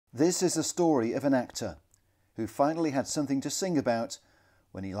This is the story of an actor who finally had something to sing about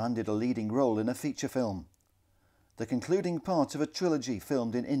when he landed a leading role in a feature film, the concluding part of a trilogy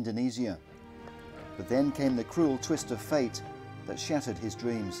filmed in Indonesia. But then came the cruel twist of fate that shattered his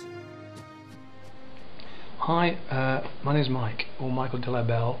dreams. Hi, my name is Mike, or Michael de la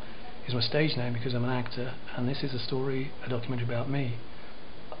Belle is my stage name because I'm an actor, and this is a documentary about me.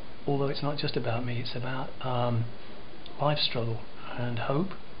 Although it's not just about me, it's about life struggle and hope,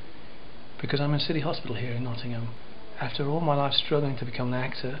 because I'm in City Hospital here in Nottingham. After all my life struggling to become an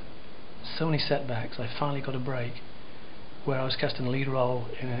actor, so many setbacks, I finally got a break where I was cast in a lead role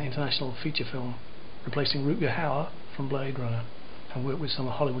in an international feature film replacing Rutger Hauer from Blade Runner, and worked with some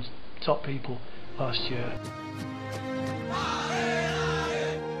of Hollywood's top people last year.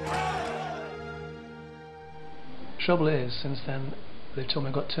 Trouble is, since then they've told me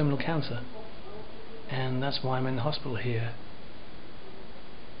I've got terminal cancer, and that's why I'm in the hospital here.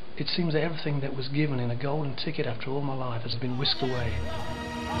 It seems that everything that was given in a golden ticket after all my life has been whisked away.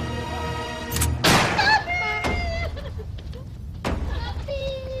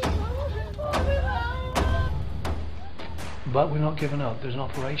 But we're not giving up. There's an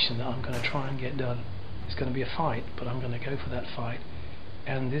operation that I'm going to try and get done. It's going to be a fight, but I'm going to go for that fight.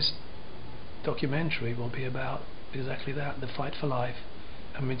 And this documentary will be about exactly that, the fight for life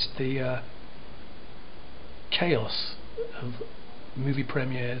amidst the chaos of movie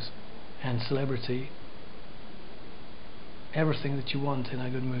premieres and celebrity. Everything that you want in a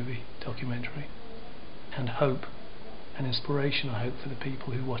good movie documentary. And hope and inspiration, I hope, for the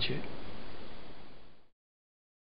people who watch it.